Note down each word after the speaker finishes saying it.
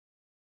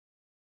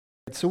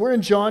So we're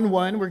in John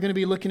 1. We're going to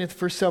be looking at the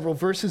first several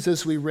verses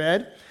as we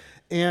read.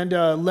 And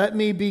let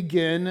me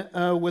begin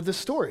with the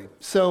story.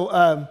 So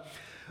a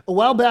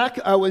while back,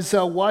 I was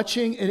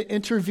watching an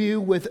interview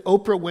with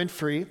Oprah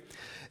Winfrey.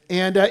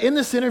 And in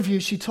this interview,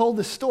 she told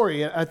the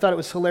story. I thought it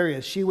was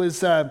hilarious. She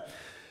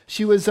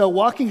was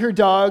walking her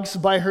dogs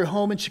by her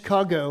home in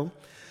Chicago.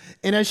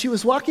 And as she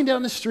was walking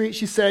down the street,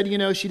 she said,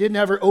 she didn't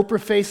have her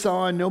Oprah face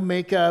on, no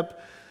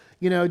makeup,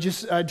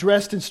 just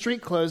dressed in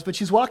street clothes. But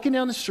she's walking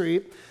down the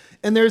street,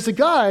 and there's a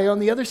guy on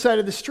the other side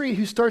of the street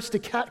who starts to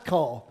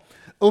catcall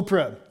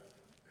Oprah.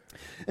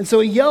 And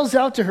so he yells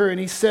out to her and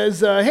he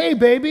says, hey,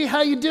 baby,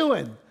 how you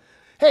doing?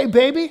 Hey,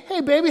 baby,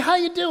 how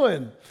you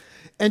doing?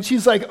 And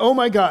she's like, oh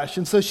my gosh.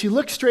 And so she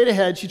looks straight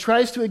ahead. She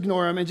tries to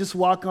ignore him and just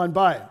walk on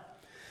by.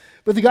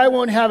 But the guy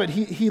won't have it.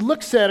 He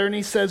looks at her and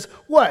he says,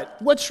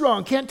 what? What's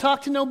wrong? Can't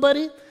talk to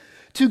nobody?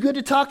 Too good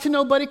to talk to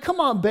nobody?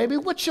 Come on, baby.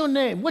 What's your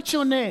name? What's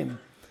your name?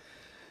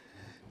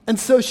 And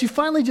so she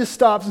finally just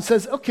stops and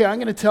says, okay, I'm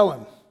going to tell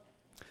him.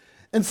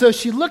 And so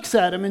she looks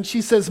at him and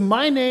she says,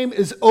 my name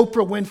is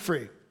Oprah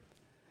Winfrey.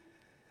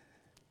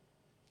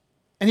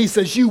 And he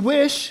says, you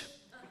wish?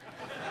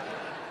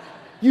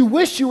 You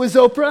wish you was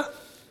Oprah?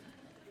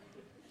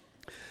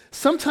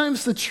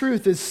 Sometimes the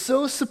truth is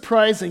so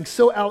surprising,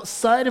 so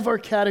outside of our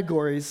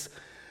categories,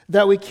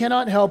 that we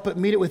cannot help but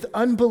meet it with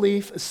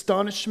unbelief,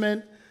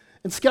 astonishment,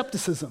 and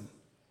skepticism.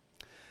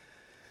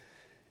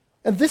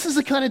 And this is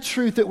the kind of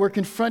truth that we're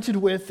confronted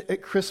with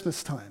at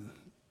Christmas time.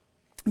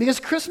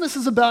 Because Christmas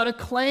is about a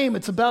claim.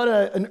 It's about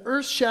an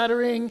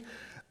earth-shattering,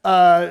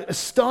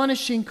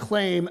 astonishing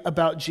claim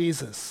about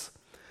Jesus.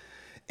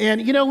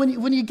 And,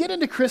 when you get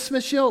into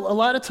Christmas, a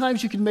lot of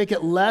times you can make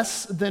it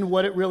less than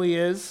what it really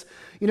is.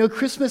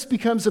 Christmas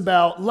becomes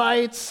about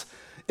lights.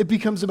 It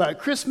becomes about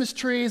Christmas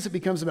trees. It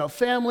becomes about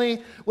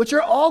family, which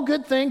are all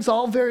good things,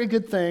 all very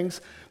good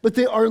things, but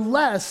they are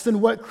less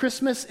than what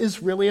Christmas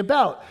is really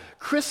about.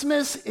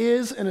 Christmas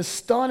is an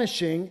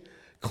astonishing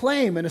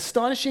claim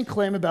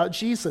about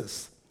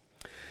Jesus.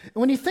 And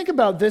when you think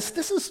about this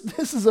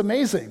is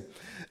amazing,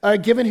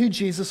 given who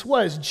Jesus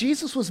was.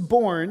 Jesus was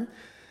born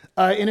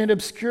in an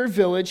obscure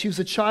village. He was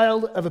a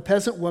child of a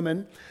peasant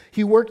woman.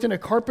 He worked in a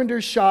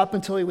carpenter's shop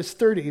until he was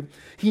 30.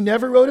 He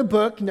never wrote a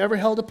book, never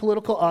held a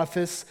political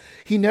office.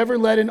 He never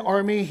led an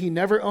army. He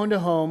never owned a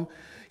home.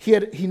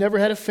 He never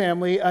had a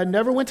family,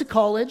 never went to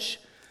college.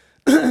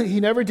 He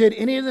never did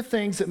any of the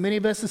things that many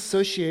of us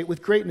associate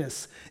with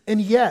greatness.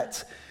 And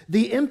yet,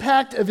 the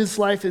impact of his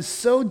life is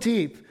so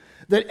deep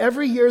that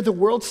every year the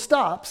world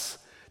stops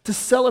to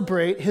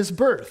celebrate his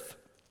birth.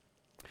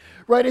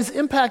 Right? His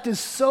impact is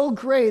so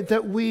great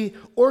that we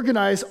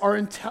organize our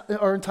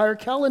entire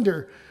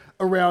calendar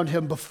around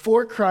him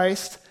before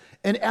Christ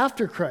and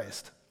after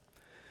Christ.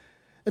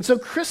 And so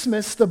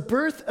Christmas, the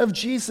birth of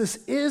Jesus,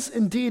 is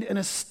indeed an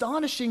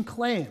astonishing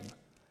claim.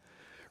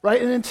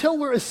 Right? And until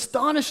we're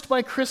astonished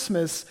by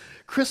Christmas,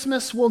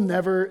 Christmas will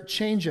never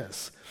change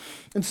us.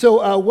 And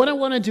so what I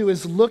want to do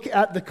is look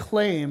at the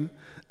claim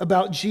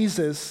about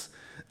Jesus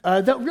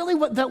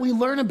that we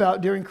learn about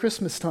during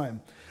Christmas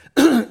time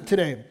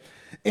today.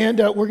 And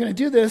we're going to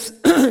do this,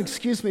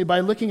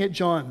 by looking at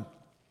John,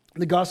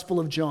 the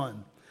Gospel of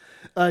John.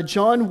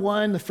 John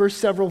 1, the first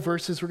several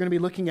verses, we're going to be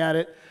looking at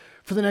it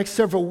for the next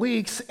several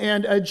weeks.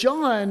 And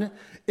John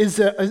is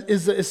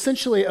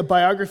essentially a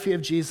biography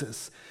of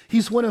Jesus.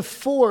 He's one of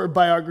four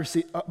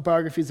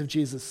biographies of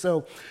Jesus.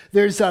 So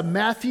there's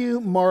Matthew,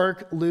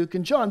 Mark, Luke,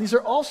 and John. These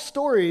are all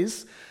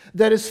stories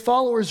that his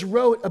followers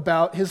wrote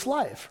about his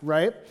life,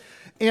 right?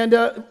 And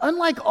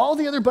unlike all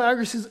the other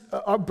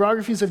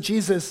biographies of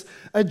Jesus,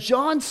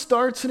 John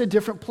starts in a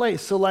different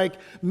place. So like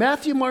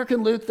Matthew, Mark,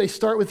 and Luke, they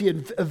start with the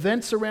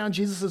events around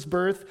Jesus'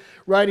 birth,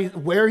 right?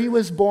 Where he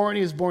was born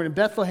in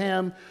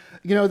Bethlehem,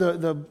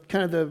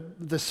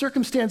 the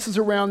circumstances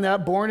around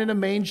that, born in a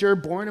manger,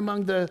 born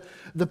among the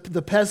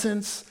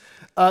peasants,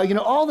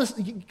 all this,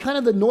 kind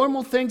of the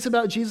normal things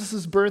about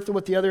Jesus' birth and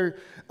what the other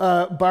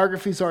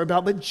biographies are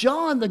about. But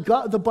John,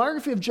 the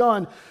biography of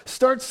John,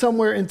 starts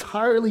somewhere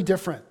entirely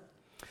different.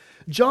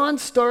 John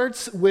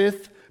starts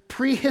with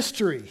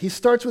prehistory. He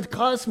starts with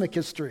cosmic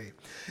history.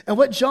 And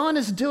what John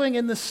is doing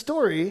in this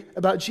story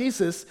about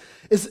Jesus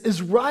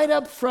is right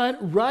up front,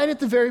 right at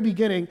the very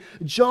beginning,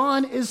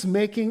 John is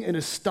making an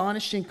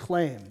astonishing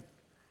claim.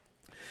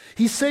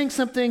 He's saying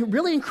something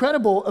really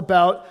incredible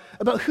about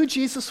who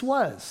Jesus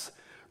was,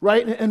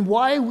 right? And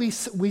why we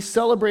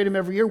celebrate him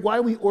every year, why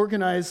we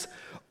organize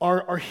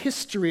our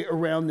history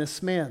around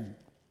this man.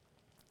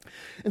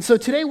 And so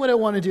today what I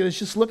want to do is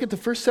just look at the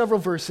first several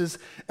verses,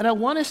 and I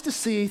want us to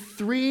see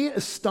three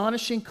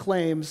astonishing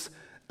claims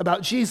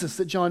about Jesus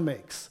that John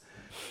makes.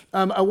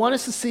 I want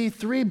us to see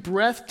three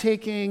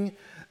breathtaking,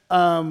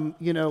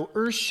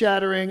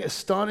 earth-shattering,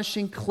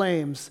 astonishing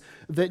claims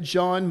that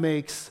John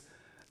makes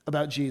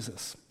about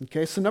Jesus.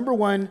 Okay, so number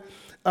one,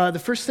 the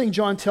first thing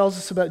John tells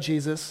us about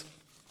Jesus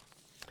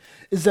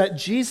is that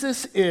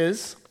Jesus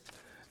is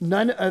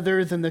none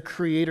other than the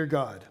Creator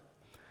God.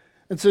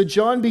 And so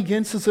John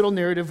begins his little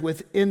narrative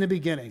with, in the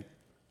beginning.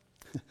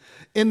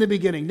 In the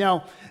beginning.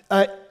 Now,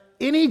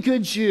 any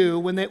good Jew,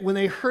 when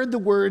they heard the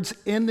words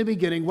in the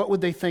beginning, what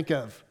would they think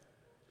of?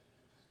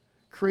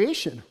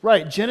 Creation,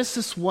 right?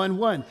 Genesis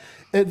 1:1.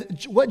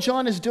 What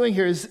John is doing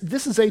here is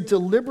this is a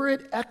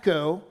deliberate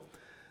echo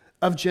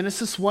of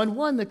Genesis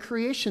 1:1, the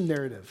creation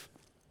narrative.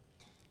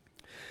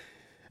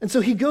 And so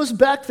he goes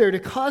back there to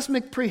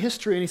cosmic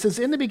prehistory, and he says,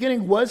 in the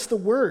beginning was the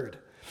Word,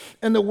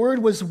 and the Word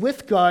was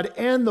with God,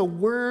 and the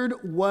Word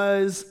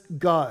was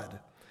God.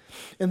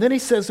 And then he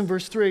says in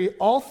verse 3,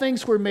 all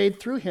things were made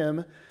through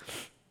him,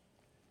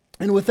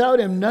 and without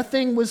him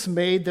nothing was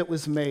made that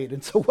was made.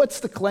 And so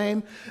what's the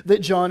claim that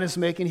John is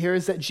making here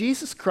is that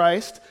Jesus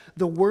Christ,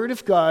 the Word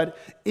of God,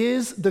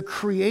 is the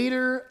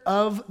creator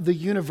of the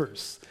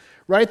universe,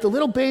 right? The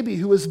little baby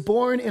who was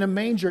born in a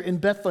manger in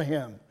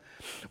Bethlehem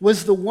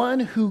was the one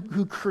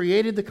who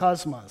created the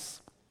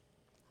cosmos,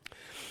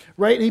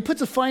 right? And he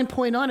puts a fine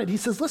point on it. He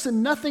says,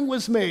 listen, nothing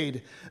was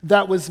made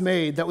that was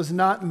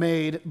not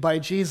made by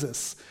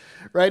Jesus,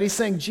 right? He's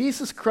saying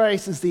Jesus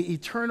Christ is the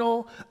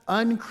eternal,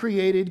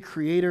 uncreated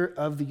creator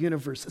of the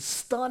universe.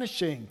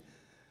 Astonishing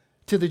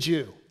to the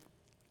Jew.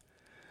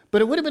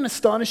 But it would have been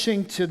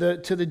astonishing to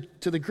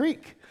the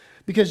Greek,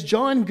 because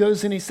John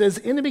goes and he says,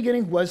 in the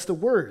beginning was the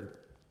Word.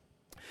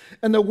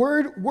 And the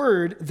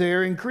word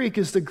there in Greek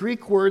is the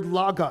Greek word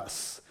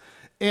logos.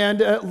 And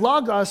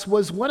logos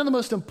was one of the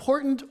most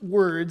important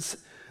words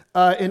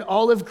in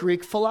all of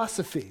Greek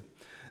philosophy.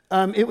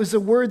 It was a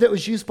word that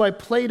was used by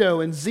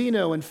Plato and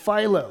Zeno and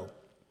Philo.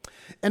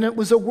 And it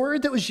was a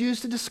word that was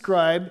used to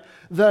describe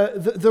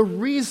the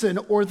reason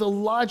or the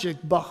logic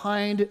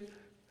behind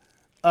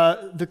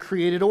the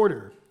created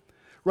order.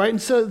 Right?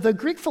 And so the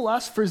Greek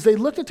philosophers, they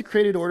looked at the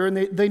created order and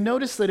they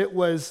noticed that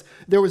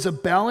there was a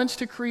balance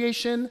to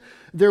creation,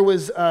 there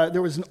was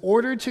an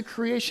order to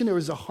creation, there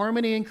was a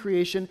harmony in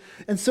creation,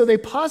 and so they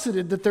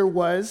posited that there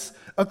was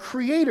a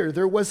creator,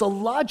 there was a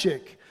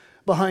logic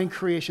behind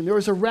creation, there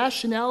was a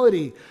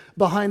rationality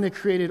behind the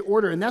created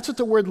order, and that's what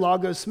the word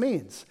logos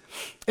means.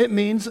 It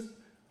means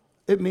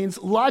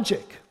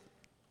logic.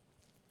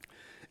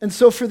 And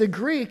so for the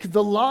Greek,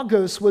 the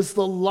logos was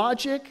the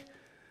logic,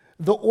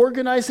 the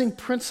organizing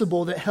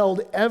principle that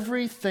held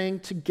everything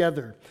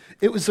together.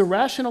 It was a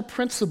rational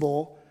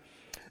principle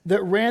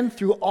that ran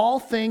through all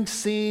things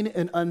seen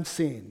and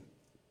unseen.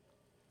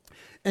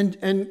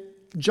 And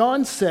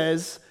John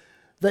says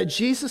that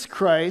Jesus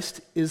Christ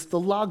is the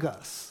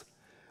Logos.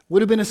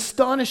 Would have been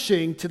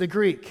astonishing to the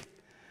Greek.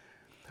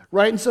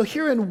 Right? And so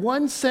here in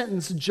one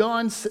sentence,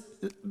 John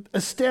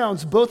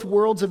astounds both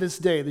worlds of his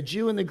day, the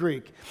Jew and the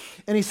Greek.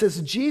 And he says,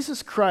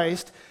 Jesus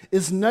Christ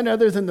is none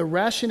other than the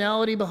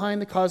rationality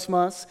behind the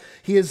cosmos.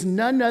 He is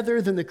none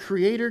other than the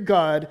creator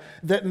God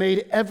that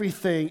made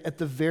everything at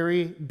the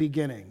very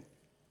beginning.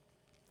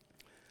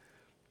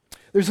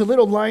 There's a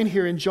little line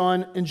here in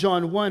John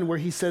 1 where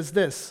he says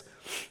this.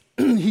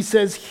 He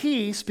says,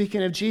 he,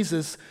 speaking of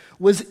Jesus,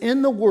 was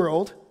in the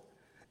world,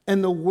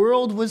 and the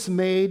world was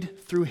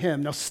made through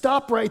him. Now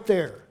stop right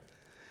there.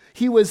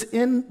 He was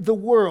in the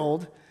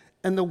world,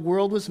 and the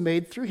world was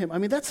made through him. I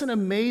mean, that's an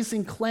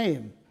amazing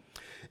claim.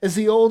 As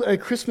the old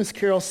Christmas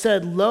carol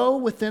said, lo,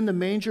 within the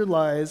manger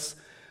lies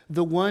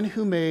the one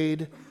who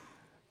made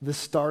the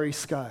starry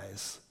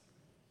skies.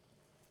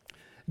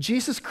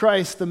 Jesus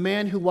Christ, the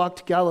man who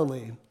walked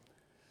Galilee,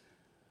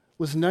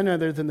 was none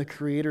other than the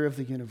creator of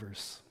the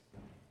universe.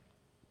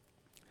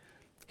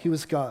 He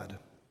was God.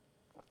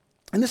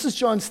 And this is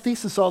John's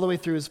thesis all the way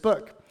through his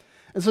book.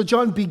 And so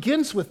John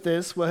begins with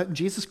this,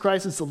 Jesus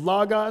Christ is the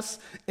Logos.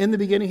 In the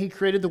beginning, he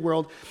created the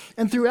world.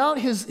 And throughout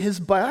his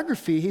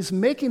biography, he's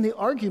making the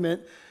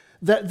argument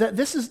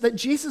that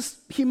Jesus,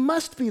 he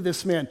must be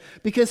this man,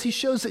 because he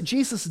shows that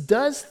Jesus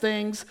does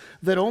things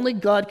that only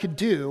God could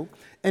do,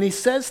 and he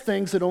says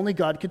things that only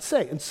God could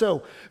say. And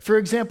so, for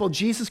example,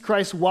 Jesus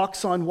Christ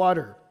walks on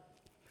water.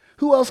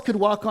 Who else could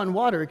walk on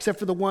water except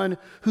for the one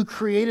who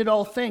created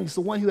all things,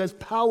 the one who has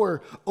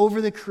power over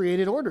the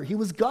created order? He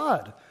was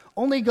God.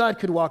 Only God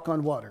could walk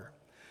on water.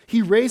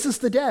 He raises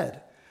the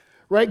dead,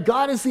 right?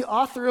 God is the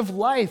author of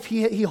life.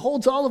 He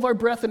holds all of our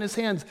breath in his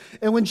hands.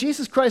 And when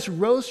Jesus Christ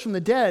rose from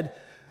the dead,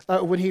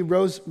 when he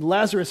rose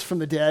Lazarus from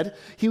the dead,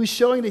 he was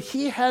showing that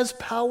he has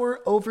power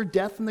over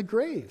death and the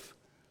grave.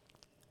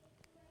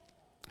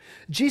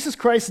 Jesus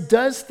Christ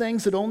does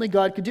things that only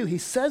God could do. He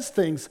says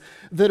things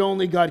that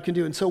only God can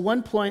do. And so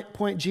one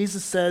point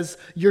Jesus says,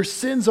 your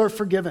sins are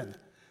forgiven.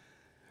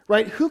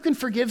 Right? Who can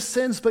forgive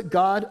sins but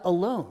God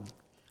alone?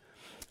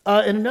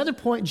 And another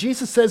point,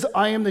 Jesus says,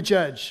 I am the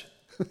judge.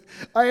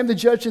 I am the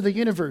judge of the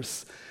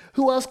universe.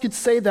 Who else could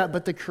say that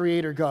but the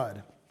Creator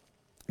God?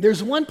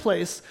 There's one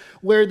place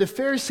where the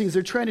Pharisees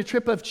are trying to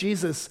trip up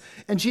Jesus,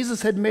 and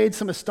Jesus had made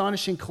some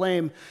astonishing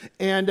claim.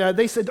 And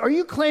they said, are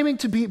you claiming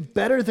to be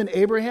better than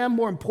Abraham,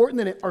 more important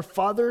than our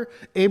father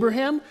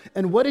Abraham?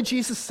 And what did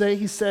Jesus say?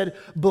 He said,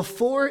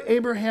 before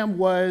Abraham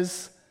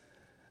was,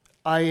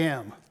 I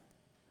am.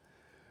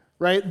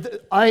 Right?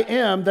 I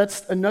am,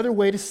 that's another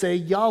way to say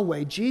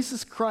Yahweh.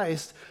 Jesus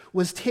Christ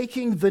was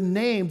taking the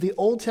name, the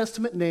Old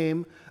Testament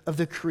name of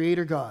the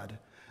Creator God.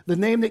 The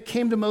name that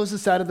came to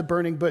Moses out of the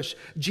burning bush.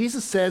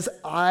 Jesus says,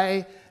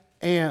 I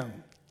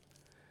am.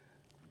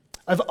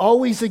 I've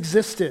always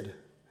existed.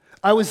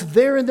 I was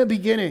there in the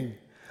beginning.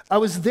 I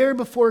was there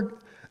before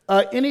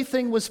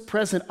anything was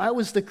present. I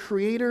was the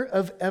creator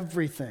of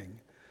everything.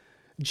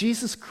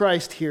 Jesus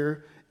Christ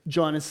here,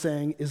 John is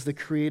saying, is the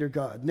creator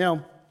God.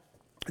 Now,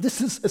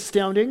 this is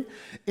astounding,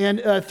 and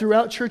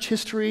throughout church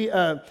history,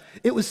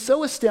 it was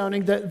so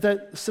astounding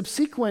that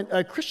subsequent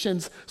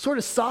Christians sort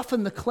of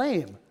softened the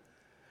claim,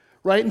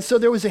 right? And so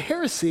there was a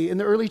heresy in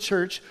the early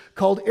church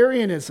called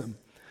Arianism,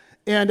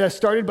 and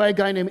started by a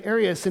guy named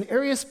Arius. And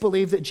Arius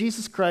believed that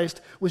Jesus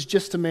Christ was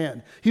just a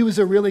man. He was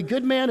a really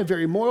good man, a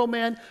very moral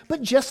man,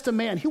 but just a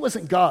man. He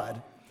wasn't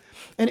God.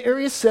 And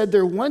Arius said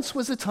there once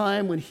was a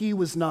time when he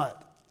was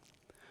not,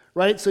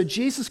 right? So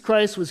Jesus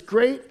Christ was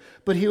great,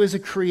 but he was a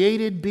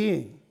created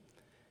being.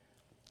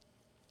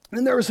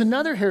 And there was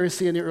another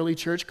heresy in the early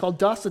church called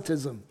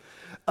Docetism,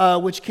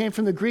 which came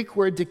from the Greek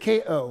word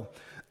dikeo,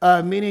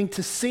 meaning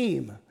to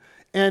seem.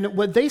 And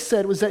what they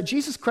said was that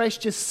Jesus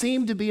Christ just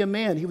seemed to be a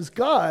man. He was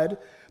God,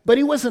 but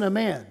he wasn't a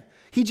man.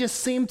 He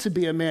just seemed to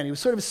be a man. He was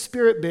sort of a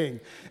spirit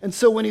being. And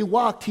so when he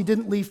walked, he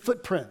didn't leave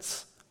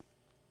footprints.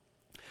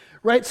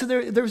 Right? So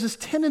there was this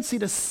tendency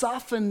to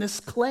soften this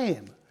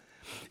claim.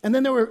 And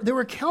then there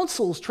were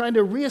councils trying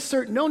to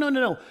reassert,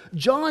 no.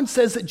 John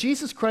says that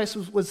Jesus Christ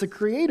was the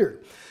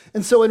creator.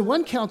 And so in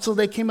one council,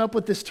 they came up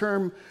with this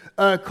term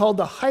called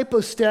the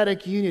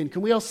hypostatic union.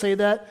 Can we all say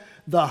that?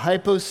 The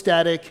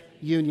hypostatic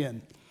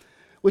union,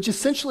 which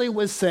essentially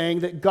was saying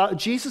that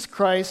Jesus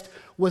Christ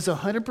was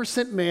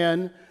 100%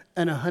 man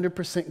and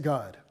 100%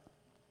 God.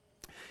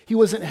 He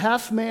wasn't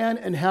half man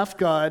and half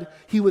God.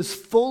 He was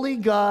fully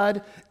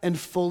God and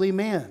fully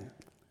man.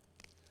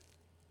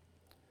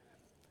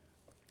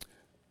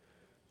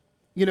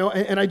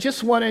 And I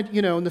just wanted,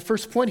 in the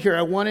first point here,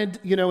 I wanted,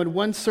 in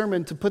one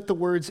sermon to put the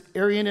words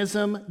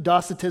Arianism,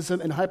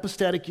 Docetism, and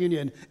hypostatic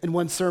union in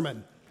one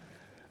sermon.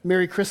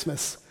 Merry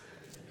Christmas.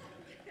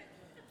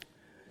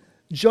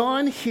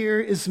 John here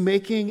is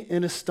making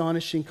an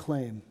astonishing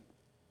claim.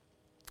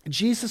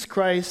 Jesus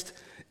Christ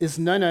is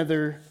none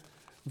other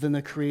than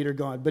the Creator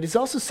God. But he's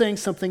also saying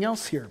something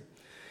else here.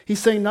 He's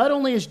saying not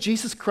only is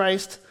Jesus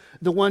Christ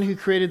the one who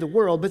created the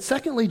world, but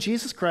secondly,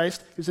 Jesus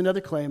Christ, here's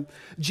another claim,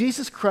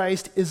 Jesus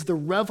Christ is the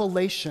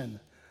revelation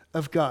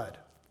of God.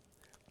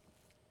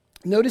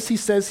 Notice he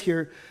says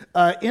here,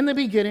 in the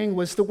beginning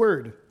was the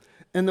Word,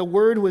 and the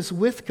Word was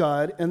with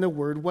God, and the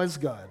Word was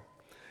God.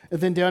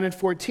 And then down in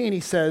 14 he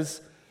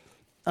says,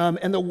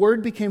 and the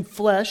Word became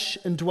flesh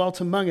and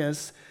dwelt among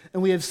us,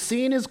 and we have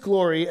seen his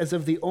glory as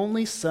of the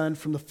only Son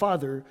from the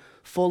Father,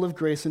 full of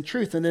grace and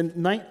truth. And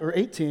then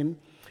 18,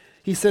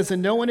 he says,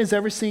 and no one has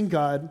ever seen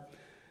God,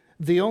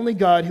 the only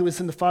God who is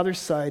in the Father's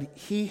side,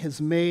 he has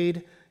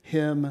made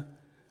him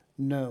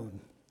known.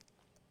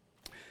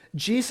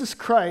 Jesus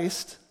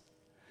Christ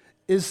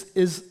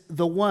is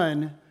the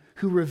one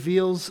who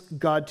reveals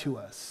God to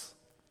us.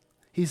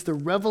 He's the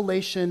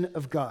revelation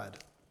of God.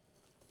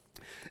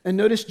 And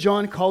notice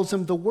John calls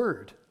him the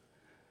Word,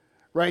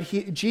 right?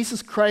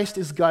 Jesus Christ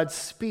is God's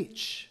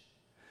speech.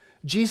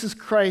 Jesus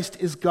Christ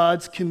is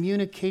God's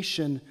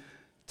communication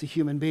to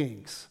human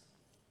beings.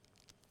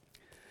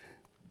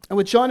 And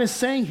what John is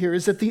saying here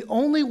is that the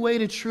only way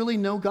to truly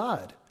know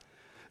God,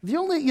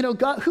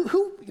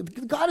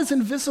 God, God is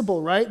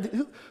invisible, right?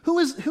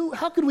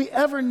 How could we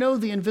ever know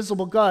the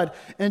invisible God?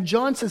 And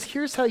John says,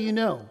 here's how you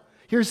know.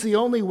 Here's the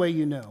only way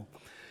you know.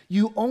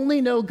 You only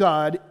know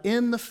God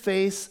in the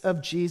face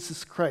of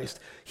Jesus Christ.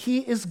 He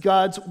is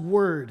God's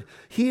word.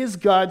 He is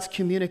God's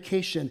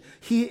communication.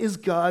 He is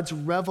God's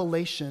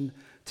revelation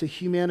to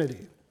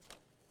humanity.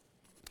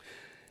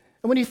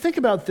 And when you think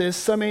about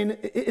this,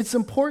 it's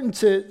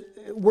important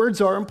words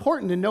are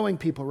important in knowing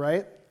people,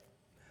 right?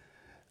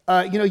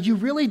 You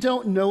really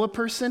don't know a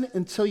person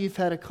until you've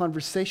had a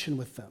conversation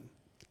with them.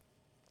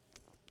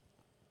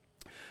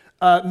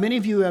 Many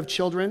of you have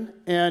children,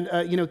 and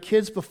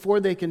kids, before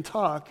they can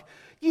talk,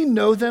 you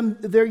know them,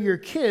 they're your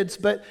kids,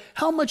 but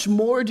how much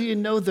more do you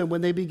know them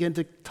when they begin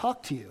to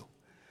talk to you?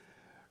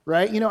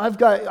 Right? I've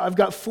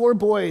got 4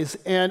 boys,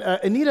 and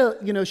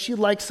Anita, she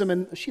likes them,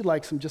 and she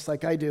likes them just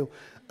like I do.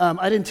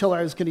 I didn't tell her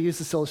I was going to use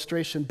this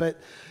illustration, but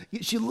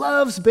she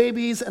loves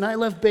babies, and I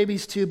love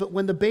babies too, but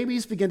when the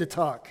babies begin to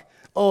talk,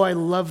 oh, I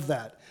love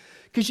that.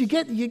 Because you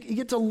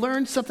get to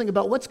learn something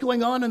about what's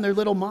going on in their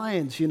little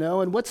minds,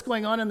 and what's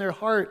going on in their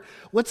heart,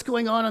 what's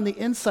going on the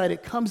inside.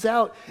 It comes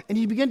out, and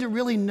you begin to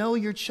really know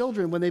your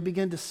children when they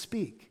begin to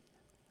speak.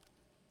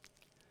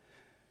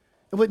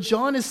 And what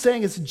John is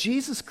saying is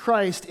Jesus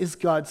Christ is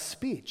God's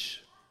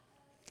speech.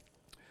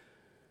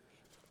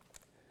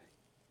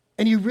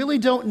 And you really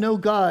don't know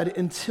God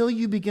until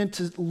you begin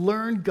to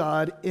learn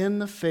God in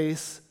the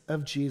face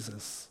of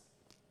Jesus.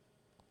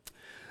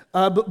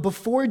 But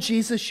before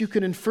Jesus, you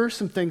can infer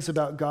some things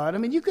about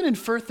God. You can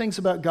infer things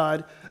about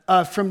God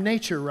from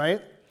nature,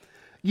 right?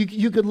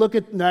 You could look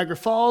at Niagara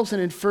Falls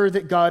and infer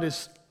that God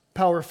is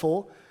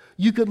powerful.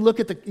 You could look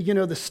at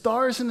the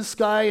stars in the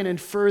sky and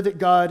infer that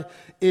God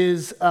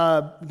is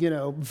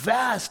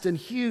vast and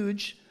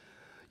huge.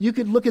 You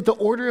could look at the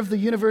order of the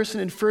universe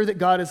and infer that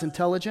God is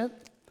intelligent.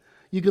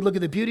 You could look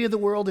at the beauty of the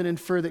world and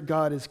infer that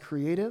God is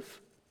creative.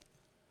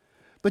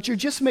 But you're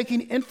just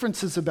making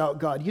inferences about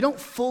God. You don't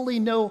fully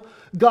know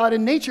God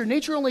in nature.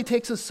 Nature only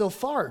takes us so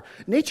far.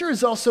 Nature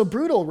is also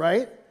brutal,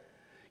 right?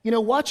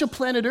 Watch a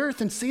planet Earth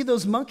and see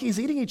those monkeys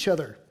eating each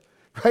other,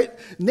 right?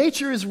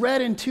 Nature is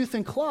red in tooth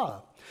and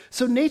claw.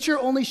 So nature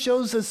only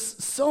shows us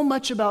so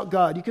much about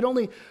God. You can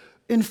only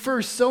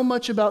infer so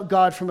much about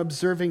God from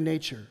observing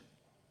nature.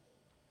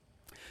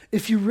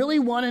 If you really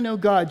want to know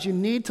God, you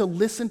need to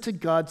listen to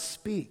God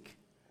speak.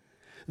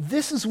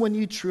 This is when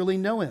you truly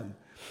know him.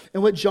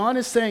 And what John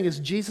is saying is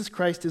Jesus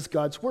Christ is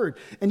God's word.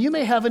 And you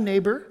may have a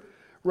neighbor,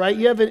 right?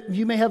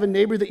 You may have a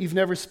neighbor that you've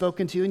never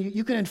spoken to, and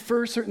you can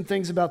infer certain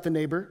things about the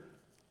neighbor.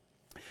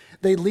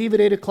 They leave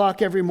at 8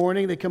 o'clock every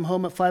morning. They come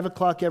home at 5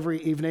 o'clock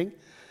every evening.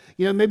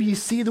 Maybe you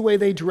see the way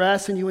they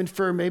dress and you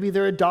infer maybe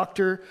they're a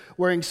doctor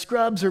wearing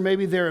scrubs, or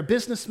maybe they're a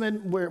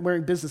businessman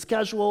wearing business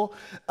casual.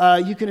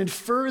 You can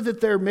infer that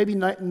they're maybe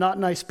not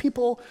nice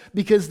people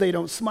because they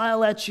don't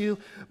smile at you,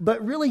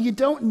 but really you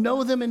don't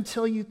know them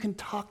until you can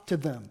talk to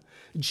them.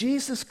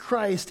 Jesus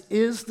Christ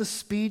is the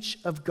speech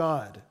of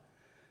God.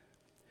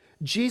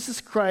 Jesus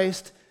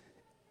Christ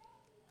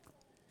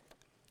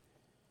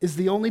is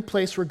the only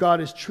place where God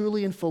is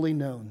truly and fully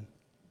known.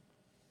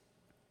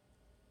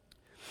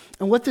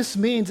 And what this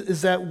means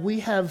is that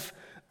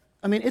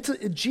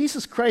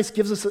Jesus Christ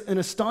gives us an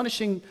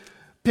astonishing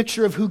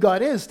picture of who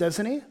God is,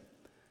 doesn't he?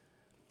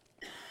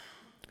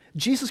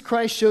 Jesus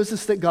Christ shows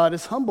us that God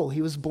is humble.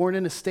 He was born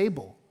in a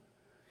stable.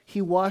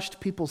 He washed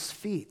people's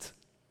feet.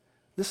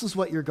 This is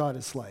what your God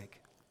is like.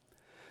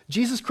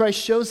 Jesus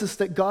Christ shows us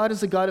that God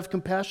is a God of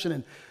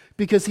compassion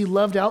because he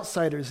loved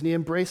outsiders and he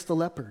embraced the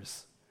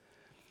lepers.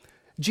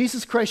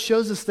 Jesus Christ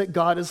shows us that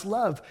God is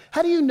love.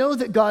 How do you know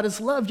that God is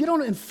love? You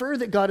don't infer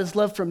that God is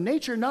love from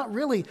nature, not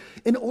really.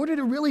 In order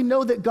to really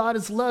know that God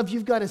is love,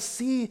 you've got to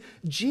see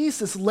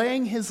Jesus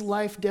laying his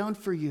life down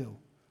for you.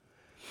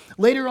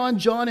 Later on,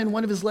 John in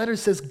one of his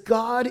letters says,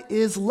 God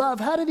is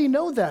love. How did he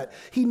know that?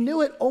 He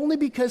knew it only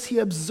because he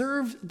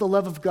observed the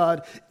love of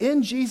God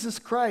in Jesus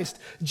Christ.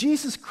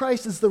 Jesus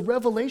Christ is the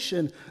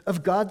revelation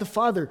of God the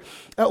Father.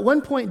 At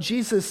one point,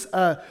 Jesus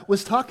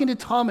was talking to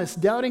Thomas,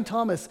 doubting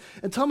Thomas,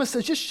 and Thomas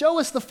says, just show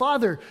us the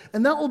Father,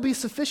 and that will be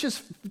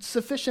sufficient.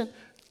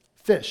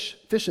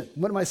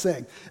 What am I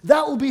saying?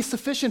 That will be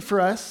sufficient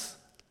for us.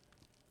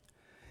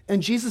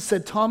 And Jesus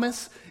said,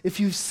 Thomas,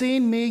 if you've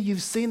seen me,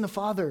 you've seen the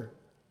Father.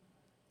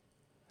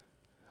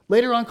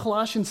 Later on,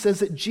 Colossians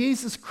says that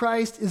Jesus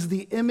Christ is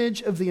the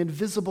image of the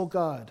invisible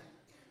God.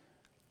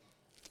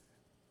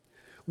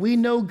 We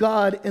know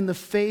God in the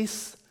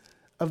face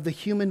of the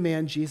human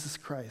man, Jesus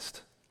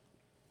Christ.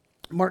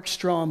 Mark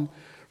Strom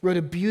wrote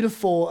a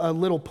beautiful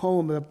little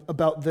poem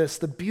about this,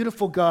 the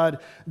beautiful God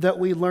that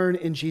we learn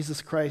in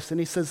Jesus Christ. And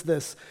he says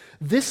this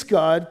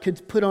God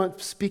could put on,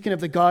 speaking of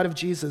the God of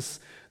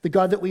Jesus, the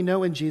God that we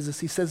know in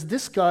Jesus, he says,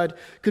 this God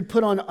could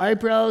put on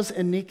eyebrows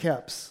and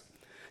kneecaps,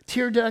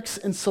 tear ducts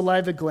and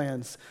saliva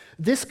glands.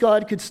 This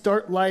God could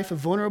start life a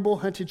vulnerable,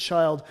 hunted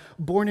child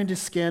born into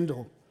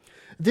scandal.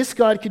 This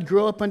God could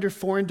grow up under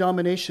foreign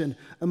domination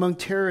among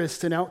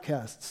terrorists and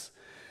outcasts.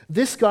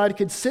 This God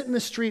could sit in the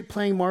street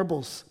playing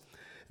marbles.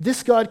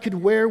 This God could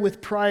wear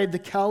with pride the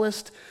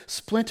calloused,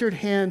 splintered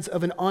hands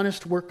of an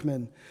honest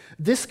workman.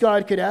 This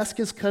God could ask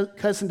his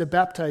cousin to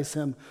baptize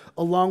him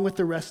along with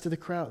the rest of the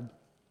crowd.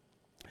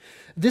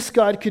 This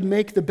God could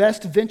make the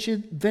best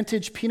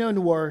vintage Pinot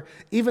Noir,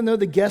 even though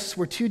the guests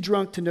were too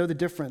drunk to know the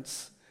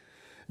difference.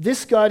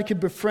 This God could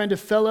befriend a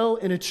fellow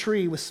in a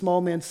tree with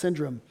small man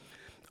syndrome.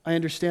 I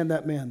understand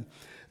that man.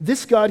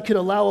 This God could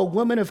allow a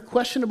woman of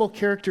questionable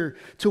character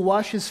to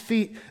wash his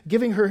feet,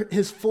 giving her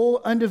his full,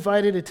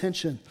 undivided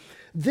attention.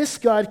 This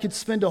God could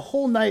spend a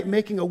whole night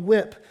making a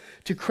whip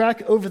to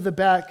crack over the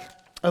back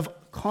of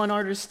con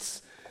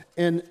artists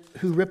and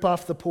who rip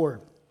off the poor.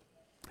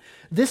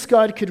 This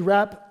God could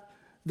wrap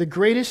the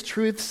greatest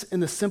truths in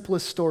the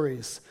simplest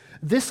stories.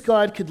 This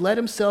God could let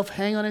himself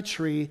hang on a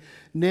tree,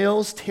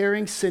 nails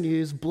tearing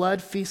sinews,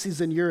 blood, feces,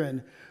 and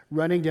urine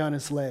running down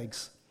his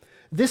legs.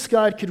 This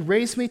God could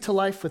raise me to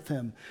life with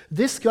him.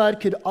 This God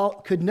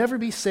could never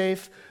be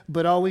safe,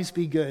 but always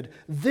be good.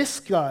 This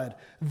God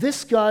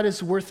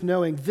is worth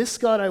knowing. This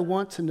God I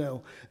want to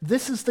know.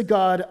 This is the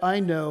God I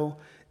know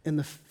in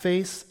the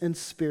face and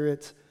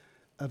spirit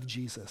of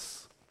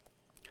Jesus.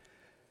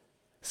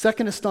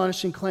 Second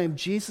astonishing claim,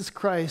 Jesus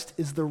Christ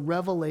is the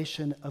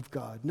revelation of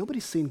God.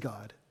 Nobody's seen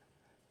God.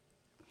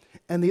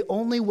 And the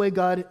only way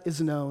God is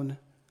known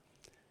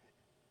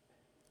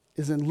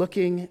is in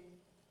looking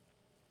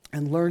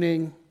and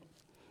learning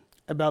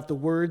about the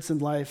words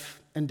and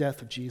life and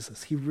death of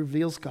Jesus. He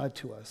reveals God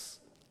to us.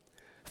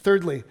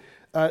 Thirdly,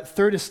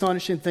 third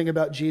astonishing thing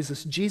about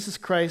Jesus, Jesus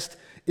Christ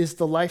is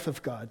the life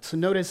of God. So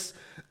notice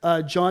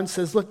John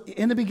says, look,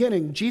 in the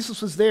beginning,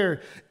 Jesus was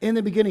there. In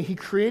the beginning, he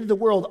created the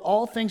world.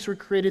 All things were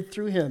created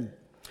through him.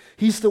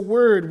 He's the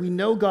Word. We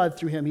know God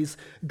through him. He's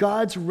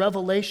God's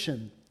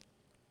revelation.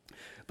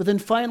 But then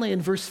finally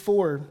in verse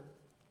 4,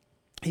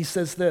 he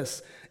says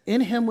this,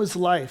 in him was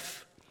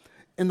life,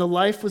 and the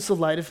life was the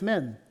light of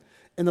men.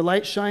 And the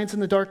light shines in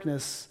the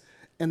darkness,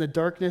 and the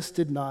darkness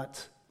did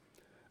not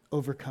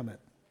overcome it.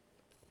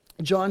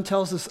 John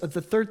tells us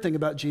the third thing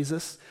about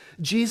Jesus.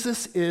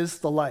 Jesus is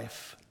the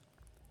life.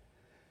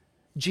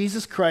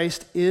 Jesus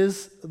Christ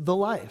is the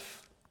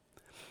life.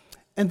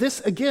 And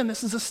this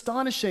is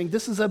astonishing.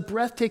 This is a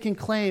breathtaking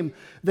claim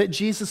that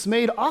Jesus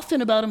made,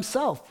 often about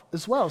himself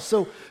as well.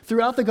 So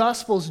throughout the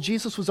Gospels,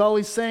 Jesus was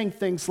always saying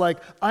things like,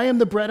 I am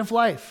the bread of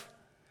life,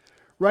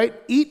 right?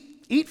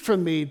 Eat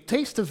from me,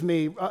 taste of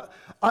me.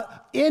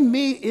 In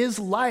me is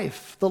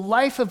life, the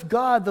life of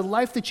God, the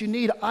life that you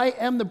need. I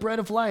am the bread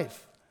of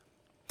life.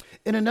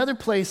 In another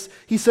place,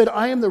 he said,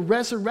 I am the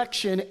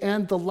resurrection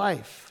and the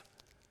life.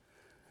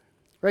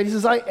 Right? He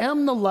says, I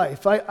am the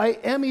life. I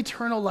am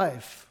eternal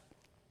life.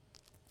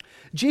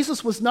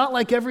 Jesus was not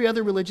like every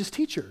other religious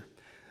teacher.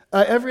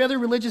 Every other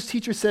religious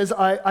teacher says,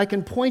 I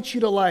can point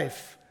you to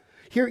life.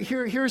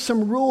 Here are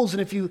some rules,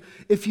 and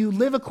if you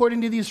live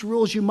according to these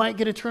rules, you might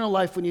get eternal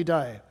life when you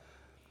die.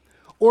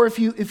 Or if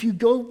you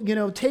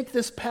go, take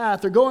this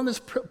path or go on this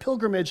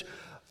pilgrimage,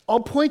 I'll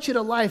point you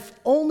to life.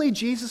 Only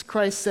Jesus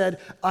Christ said,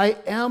 I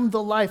am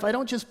the life. I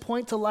don't just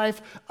point to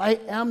life, I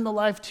am the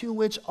life to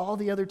which all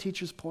the other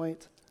teachers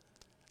point.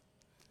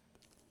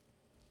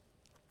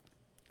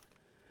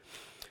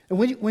 And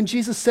when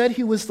Jesus said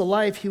he was the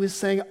life, he was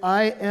saying,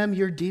 I am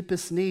your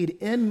deepest need.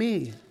 In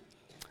me,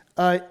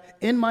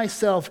 in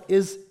myself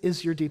is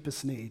your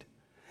deepest need.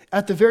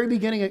 At the very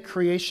beginning at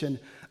creation,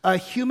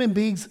 human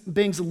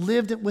beings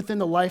lived within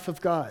the life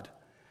of God.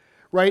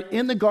 Right?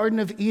 In the Garden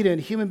of Eden,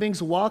 human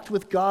beings walked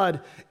with God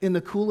in the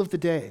cool of the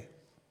day.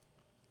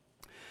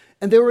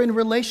 And they were in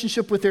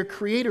relationship with their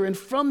Creator. And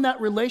from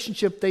that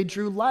relationship, they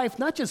drew life,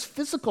 not just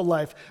physical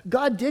life.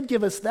 God did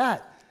give us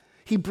that.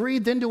 He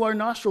breathed into our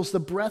nostrils the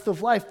breath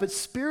of life, but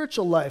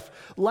spiritual life,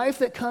 life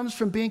that comes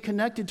from being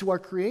connected to our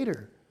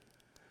Creator.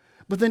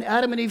 But then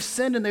Adam and Eve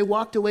sinned and they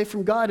walked away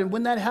from God. And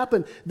when that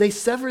happened, they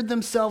severed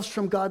themselves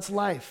from God's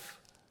life.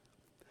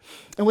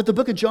 And what the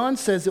book of John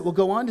says, it will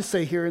go on to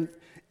say here in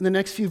the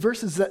next few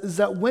verses, is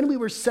that when we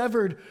were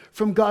severed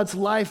from God's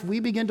life, we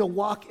began to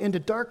walk into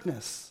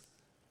darkness.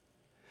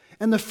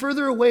 And the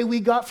further away we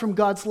got from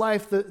God's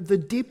life, the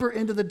deeper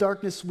into the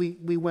darkness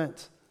we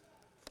went.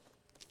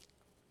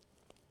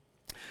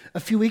 A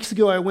few weeks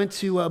ago, I went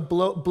to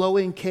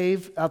Blowing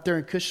Cave out there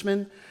in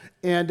Cushman.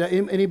 And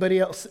anybody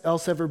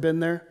else ever been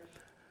there?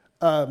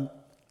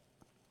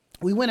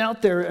 We went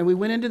out there and we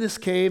went into this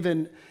cave,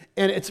 and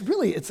it's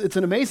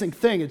an amazing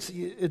thing.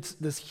 It's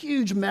this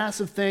huge,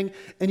 massive thing,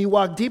 and you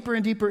walk deeper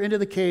and deeper into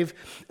the cave.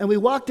 And we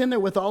walked in there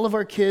with all of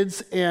our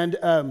kids, and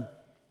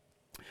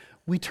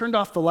we turned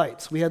off the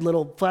lights. We had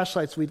little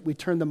flashlights. We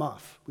turned them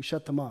off. We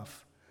shut them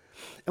off.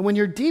 And when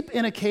you're deep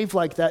in a cave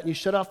like that and you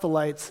shut off the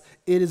lights,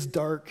 it is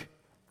dark.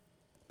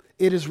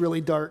 It is really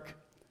dark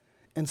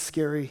and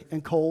scary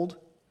and cold.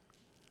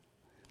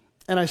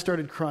 And I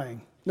started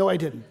crying. No, I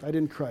didn't. I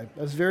didn't cry.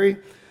 I was very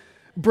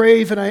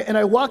brave, and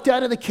I walked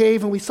out of the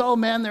cave, and we saw a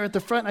man there at the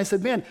front, and I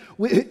said, man,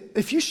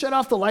 if you shut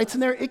off the lights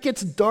in there, it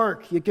gets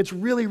dark. It gets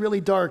really,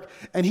 really dark.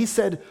 And he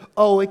said,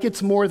 oh, it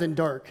gets more than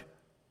dark.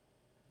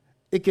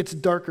 It gets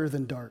darker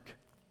than dark.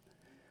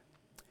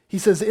 He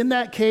says, in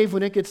that cave,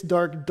 when it gets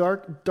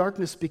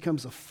darkness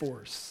becomes a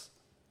force.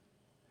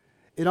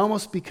 It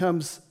almost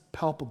becomes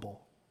palpable.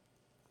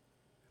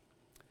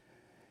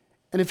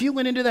 And if you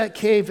went into that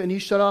cave and you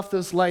shut off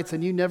those lights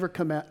and you never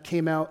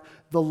came out,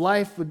 the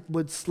life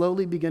would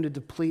slowly begin to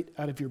deplete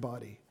out of your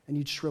body and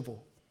you'd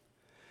shrivel.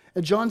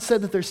 And John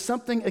said that there's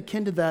something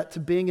akin to that to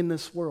being in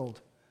this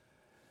world.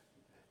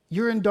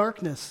 You're in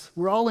darkness.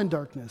 We're all in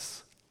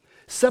darkness,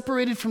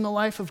 separated from the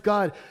life of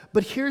God.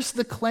 But here's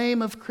the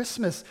claim of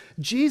Christmas.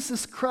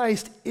 Jesus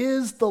Christ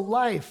is the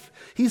life.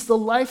 He's the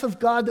life of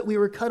God that we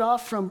were cut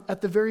off from at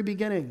the very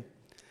beginning.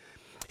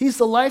 He's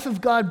the life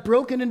of God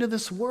broken into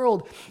this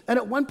world. And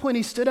at one point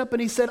he stood up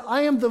and he said,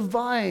 I am the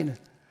vine.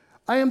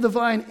 I am the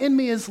vine. In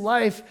me is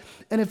life.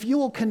 And if you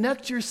will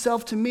connect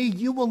yourself to me,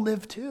 you will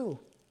live too.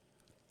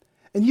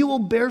 And you will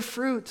bear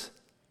fruit.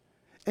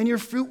 And your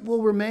fruit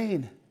will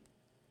remain.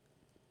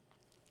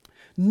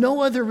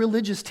 No other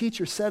religious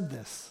teacher said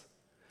this.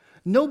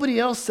 Nobody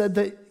else said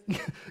that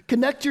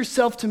connect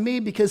yourself to me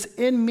because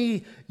in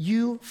me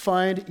you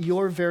find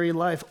your very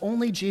life.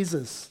 Only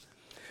Jesus.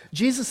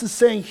 Jesus is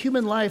saying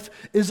human life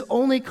is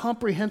only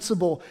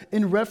comprehensible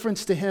in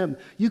reference to him.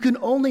 You can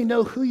only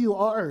know who you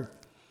are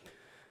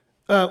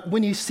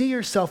when you see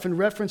yourself in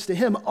reference to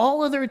him.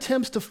 All other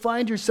attempts to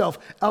find yourself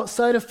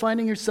outside of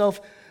finding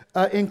yourself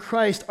in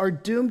Christ are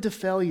doomed to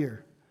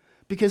failure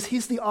because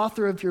he's the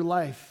author of your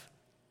life.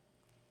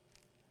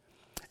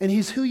 And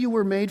he's who you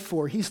were made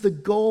for. He's the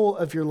goal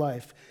of your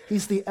life.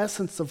 He's the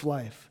essence of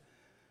life.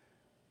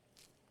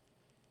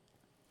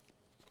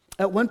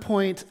 At one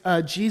point,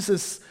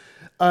 Jesus,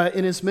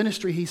 in his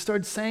ministry, he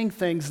started saying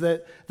things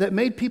that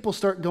made people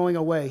start going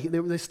away.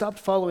 They stopped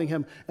following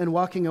him and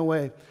walking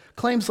away.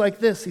 Claims like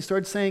this, he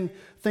started saying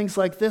things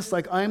like this,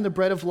 like, I am the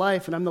bread of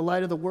life and I'm the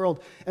light of the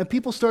world. And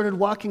people started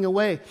walking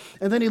away.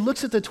 And then he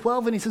looks at the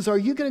 12 and he says, are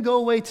you going to go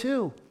away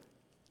too?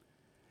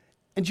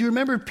 And do you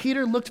remember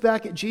Peter looked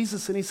back at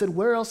Jesus and he said,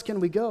 "Where else can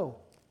we go?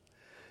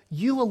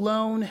 You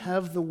alone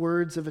have the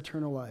words of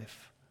eternal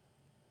life.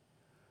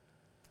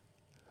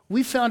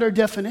 We found our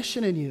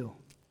definition in you.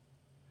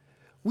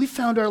 We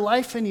found our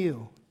life in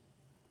you.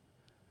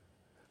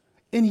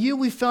 In you,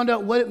 we found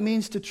out what it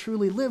means to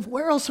truly live.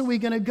 Where else are we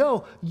going to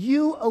go?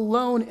 You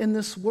alone in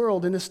this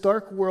world, in this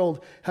dark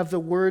world, have the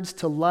words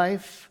to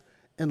life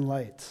and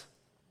light."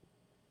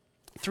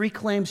 3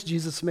 claims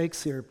Jesus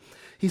makes here.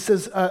 He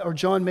says, or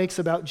John makes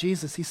about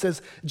Jesus. He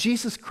says,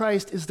 Jesus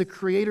Christ is the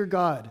creator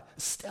God.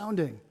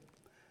 Astounding.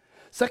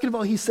 Second of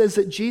all, he says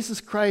that Jesus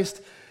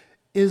Christ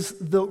is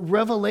the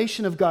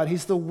revelation of God.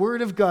 He's the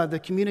word of God, the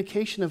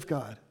communication of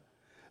God.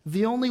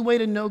 The only way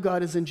to know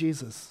God is in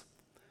Jesus.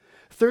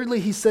 Thirdly,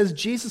 he says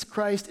Jesus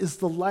Christ is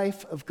the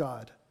life of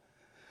God,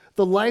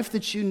 the life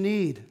that you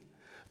need,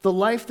 the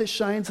life that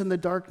shines in the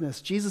darkness.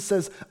 Jesus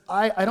says,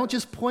 I don't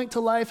just point to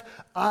life,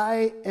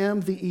 I am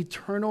the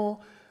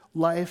eternal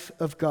life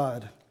of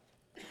God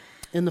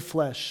in the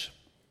flesh.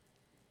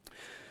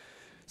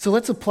 So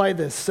let's apply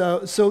this.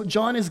 So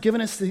John has given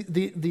us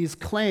these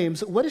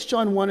claims. What does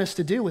John want us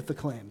to do with the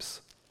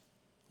claims?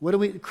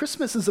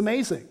 Christmas is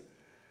amazing,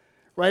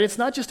 right? It's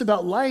not just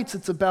about lights,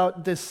 it's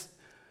about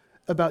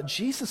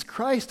Jesus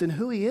Christ and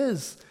who he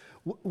is.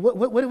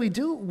 What do we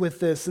do with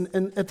this?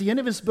 And at the end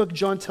of his book,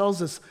 John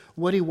tells us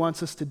what he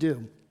wants us to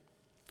do.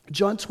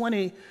 John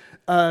 20,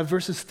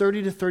 verses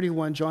 30 to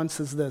 31, John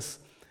says this: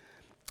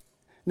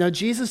 "Now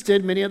Jesus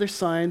did many other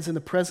signs in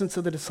the presence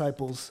of the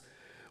disciples,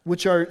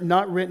 which are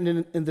not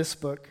written in this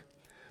book,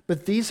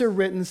 but these are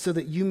written so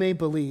that you may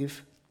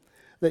believe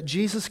that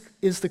Jesus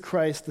is the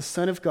Christ, the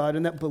Son of God,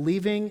 and that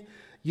believing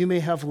you may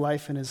have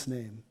life in his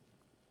name."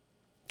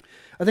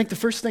 I think the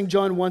first thing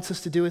John wants us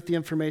to do with the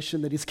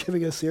information that he's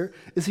giving us here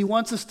is he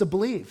wants us to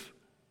believe.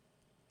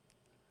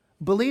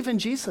 Believe in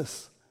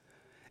Jesus.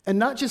 And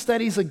not just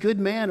that he's a good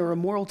man or a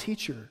moral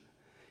teacher.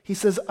 He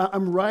says,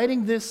 I'm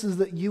writing this so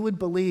that you would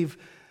believe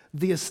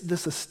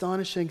this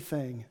astonishing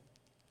thing,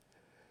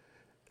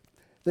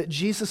 that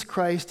Jesus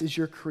Christ is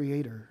your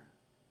creator,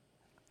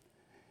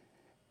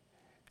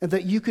 and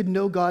that you could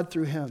know God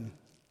through him,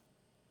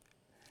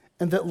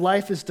 and that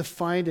life is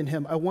defined in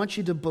him. I want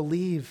you to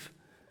believe,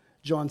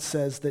 John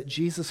says, that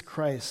Jesus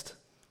Christ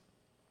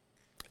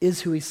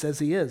is who he says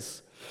he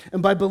is.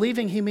 And by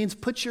believing, he means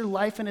put your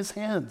life in his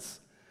hands.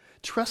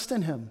 Trust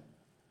in him.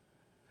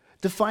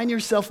 Define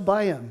yourself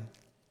by him.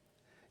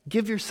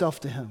 Give yourself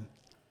to him.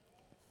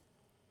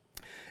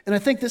 And I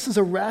think this is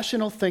a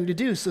rational thing to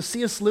do. So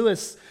C.S.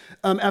 Lewis,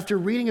 after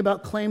reading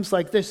about claims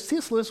like this,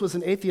 C.S. Lewis was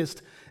an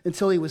atheist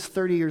until he was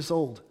 30 years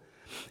old.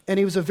 And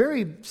he was a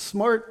very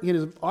smart,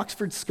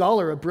 Oxford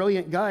scholar, a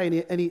brilliant guy,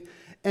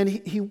 and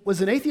he was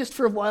an atheist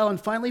for a while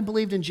and finally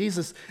believed in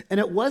Jesus. And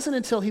it wasn't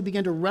until he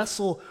began to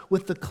wrestle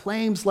with the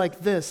claims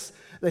like this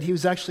that he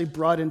was actually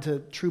brought into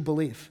true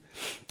belief.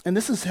 And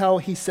this is how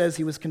he says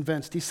he was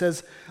convinced. He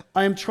says,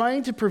 "I am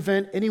trying to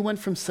prevent anyone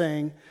from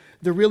saying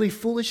the really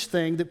foolish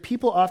thing that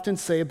people often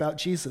say about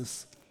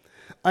Jesus.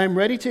 I am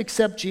ready to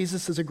accept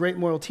Jesus as a great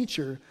moral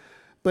teacher,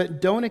 but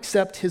don't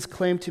accept his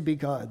claim to be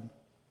God.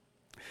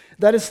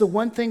 That is the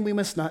one thing we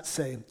must not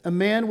say. A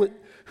man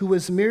who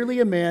was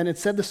merely a man and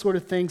said the sort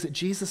of things that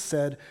Jesus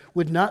said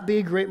would not be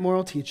a great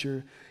moral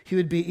teacher. He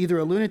would be either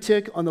a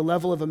lunatic on the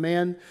level of a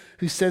man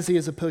who says he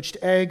is a poached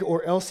egg,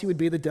 or else he would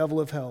be the devil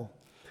of hell.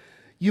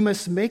 You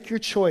must make your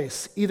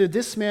choice. Either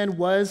this man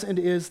was and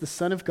is the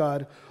Son of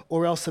God,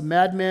 or else a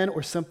madman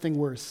or something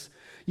worse.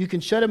 You can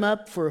shut him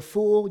up for a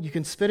fool, you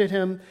can spit at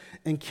him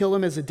and kill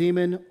him as a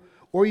demon,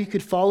 or you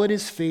could fall at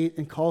his feet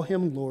and call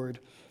him Lord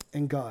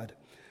and God.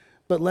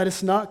 But let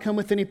us not come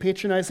with any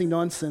patronizing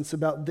nonsense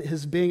about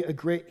his being a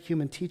great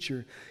human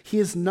teacher. He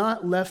has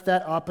not left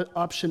that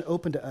option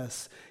open to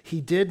us.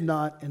 He did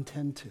not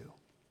intend to."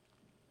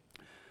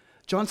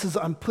 John says,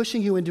 I'm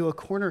pushing you into a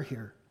corner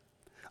here.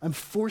 I'm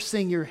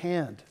forcing your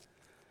hand.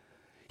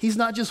 He's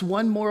not just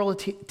one moral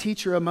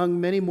teacher among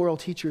many moral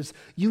teachers.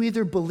 You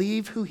either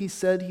believe who he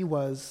said he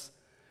was,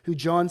 who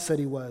John said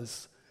he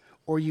was,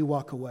 or you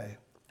walk away.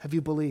 Have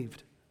you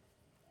believed?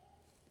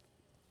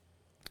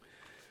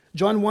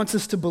 John wants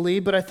us to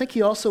believe, but I think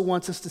he also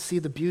wants us to see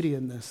the beauty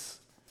in this.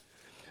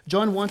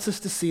 John wants us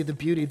to see the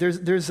beauty.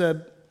 There's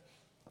a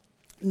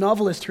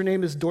novelist, her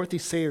name is Dorothy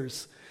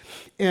Sayers.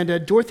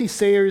 And Dorothy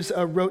Sayers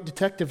wrote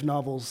detective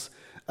novels.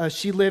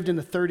 She lived in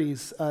the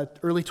 30s,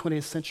 early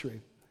 20th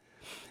century.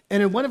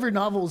 And in one of her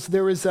novels,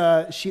 there was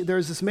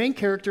this main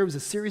character. It was a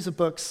series of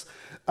books,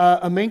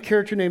 a main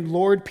character named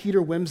Lord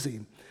Peter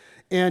Wimsey.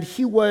 And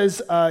he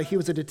was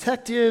a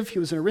detective. He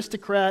was an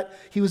aristocrat.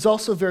 He was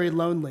also very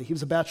lonely. He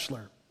was a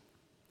bachelor.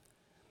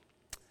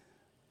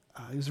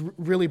 He was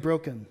really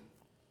broken.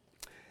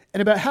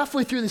 And about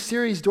halfway through the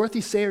series,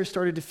 Dorothy Sayers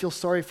started to feel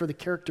sorry for the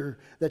character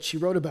that she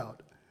wrote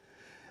about.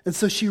 And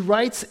so she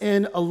writes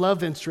in a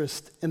love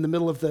interest in the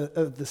middle of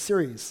the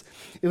series.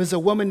 It was a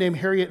woman named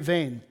Harriet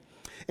Vane.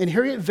 And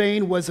Harriet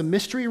Vane was a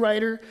mystery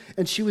writer,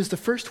 and she was the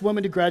first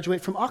woman to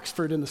graduate from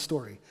Oxford in the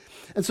story.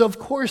 And so, of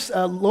course,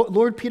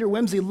 Lord Peter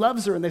Wimsey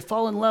loves her, and they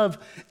fall in love,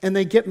 and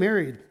they get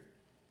married.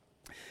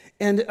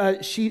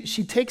 And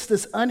she takes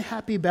this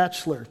unhappy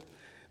bachelor,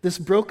 this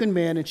broken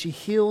man, and she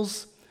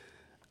heals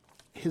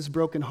his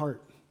broken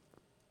heart.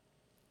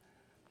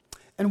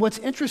 And what's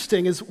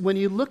interesting is when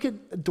you look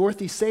at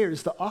Dorothy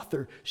Sayers, the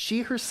author,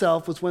 she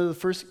herself was one of the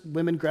first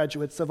women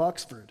graduates of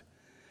Oxford.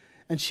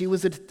 And she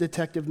was a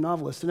detective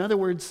novelist. In other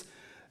words,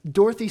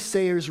 Dorothy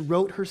Sayers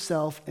wrote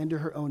herself into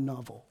her own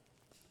novel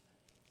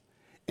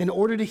in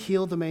order to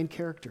heal the main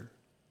character.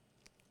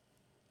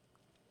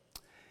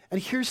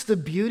 And here's the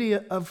beauty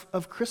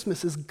of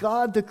Christmas is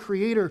God, the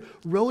Creator,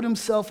 wrote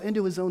himself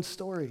into his own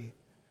story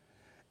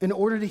in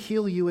order to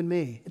heal you and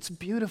me. It's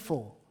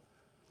beautiful.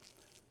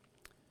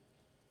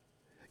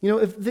 You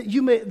know,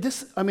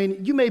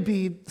 you may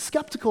be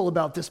skeptical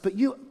about this, but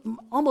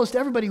almost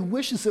everybody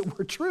wishes it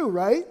were true,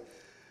 right?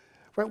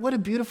 Right? What a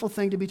beautiful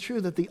thing to be true,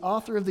 that the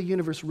author of the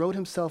universe wrote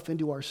himself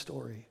into our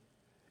story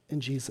in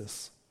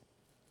Jesus.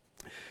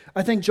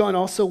 I think John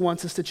also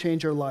wants us to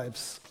change our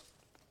lives.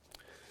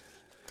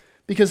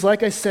 Because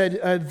like I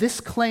said, this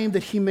claim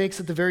that he makes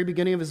at the very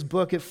beginning of his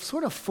book, it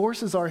sort of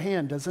forces our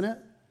hand, doesn't it?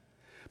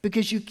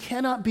 Because you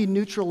cannot be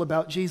neutral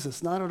about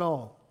Jesus, not at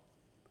all.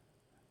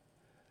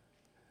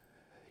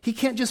 He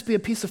can't just be a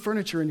piece of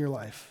furniture in your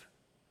life.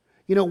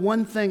 You know,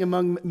 one thing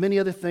among many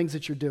other things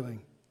that you're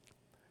doing.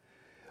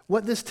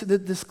 What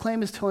this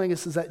claim is telling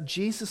us is that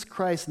Jesus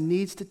Christ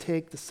needs to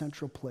take the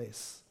central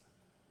place.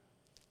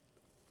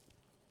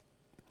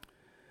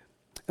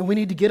 And we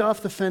need to get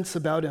off the fence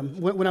about him.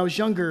 When I was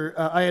younger,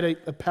 I had a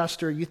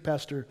youth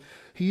pastor,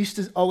 who used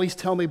to always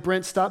tell me,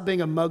 Brent, stop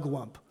being a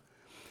mugwump.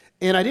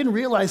 And I didn't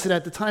realize it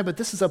at the time, but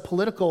this is a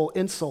political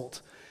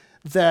insult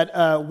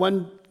that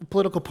one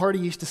political party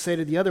used to say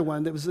to the other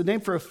one. That was the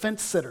name for a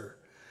fence sitter,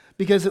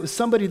 because it was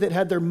somebody that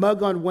had their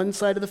mug on one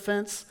side of the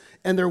fence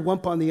and their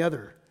wump on the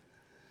other.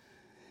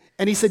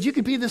 And he said, you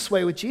could be this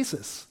way with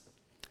Jesus.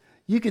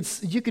 You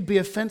could be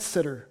a fence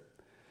sitter.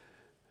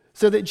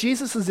 So that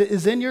Jesus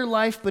is in your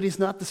life, but he's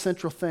not the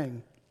central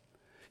thing.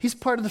 He's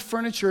part of the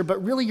furniture,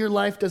 but really your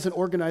life doesn't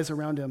organize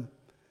around him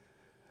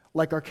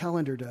like our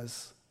calendar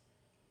does.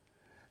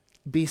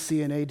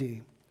 BC and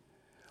AD.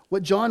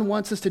 What John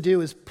wants us to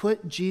do is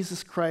put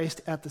Jesus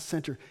Christ at the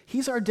center.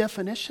 He's our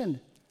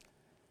definition.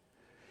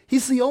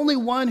 He's the only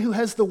one who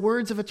has the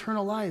words of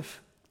eternal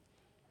life.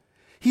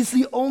 He's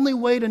the only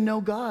way to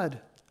know God.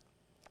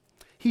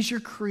 He's your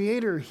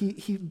creator.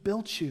 He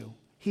built you.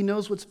 He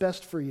knows what's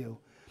best for you.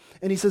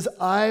 And he says,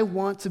 I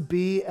want to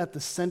be at the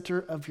center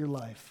of your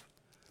life.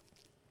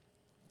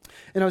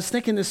 And I was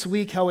thinking this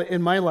week how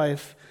in my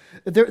life,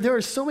 there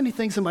are so many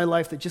things in my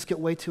life that just get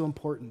way too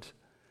important,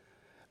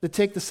 that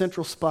take the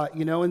central spot,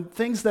 you know, and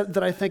things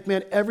that I think,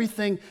 man,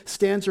 everything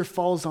stands or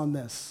falls on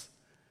this.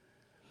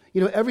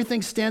 You know,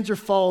 everything stands or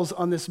falls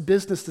on this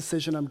business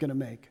decision I'm going to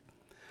make.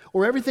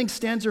 Or everything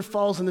stands or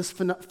falls on this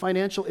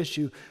financial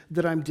issue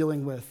that I'm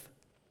dealing with.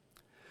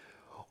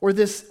 Or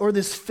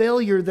this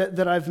failure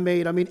that I've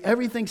made. I mean,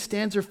 everything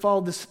stands or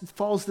falls.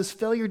 This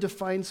failure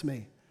defines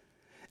me.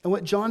 And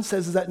what John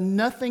says is that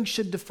nothing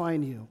should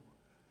define you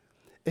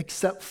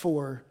except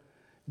for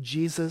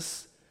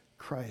Jesus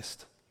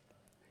Christ.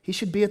 He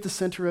should be at the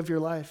center of your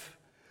life.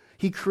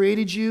 He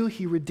created you.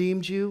 He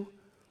redeemed you.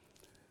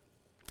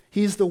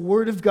 He's the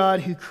Word of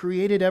God who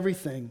created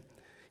everything.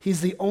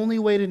 He's the only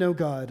way to know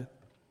God.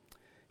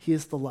 He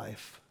is the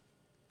life.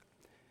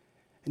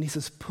 And he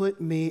says, put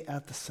me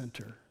at the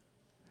center.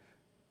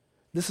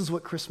 This is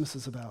what Christmas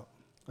is about.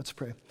 Let's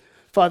pray.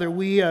 Father,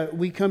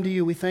 we come to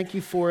you. We thank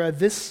you for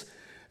this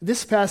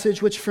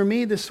passage, which for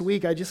me this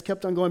week, I just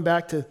kept on going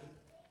back to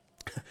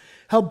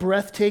how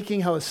breathtaking,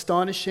 how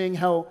astonishing,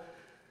 how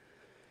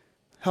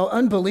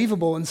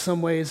unbelievable in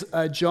some ways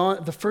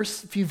John, the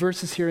first few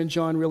verses here in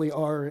John really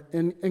are.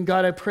 And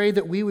God, I pray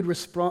that we would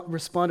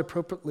respond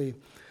appropriately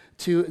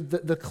to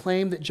the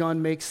claim that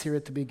John makes here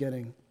at the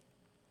beginning.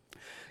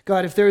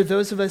 God, if there are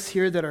those of us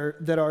here that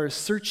are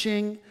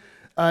searching,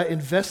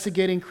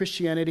 investigating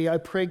Christianity, I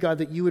pray, God,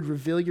 that you would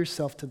reveal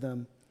yourself to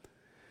them.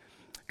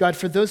 God,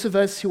 for those of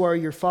us who are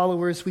your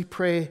followers, we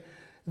pray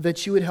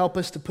that you would help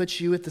us to put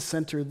you at the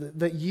center,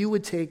 that you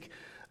would take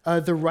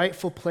the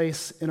rightful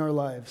place in our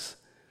lives.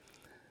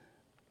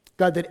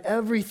 God, that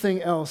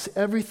everything else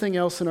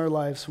in our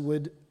lives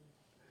would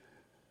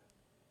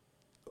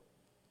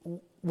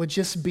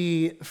just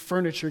be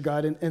furniture,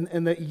 God,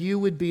 and that you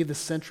would be the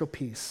central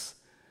piece.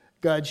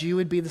 God, you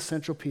would be the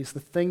central piece,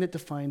 the thing that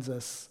defines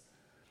us,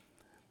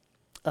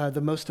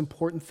 the most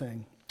important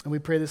thing. And we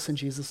pray this in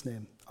Jesus'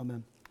 name.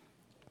 Amen.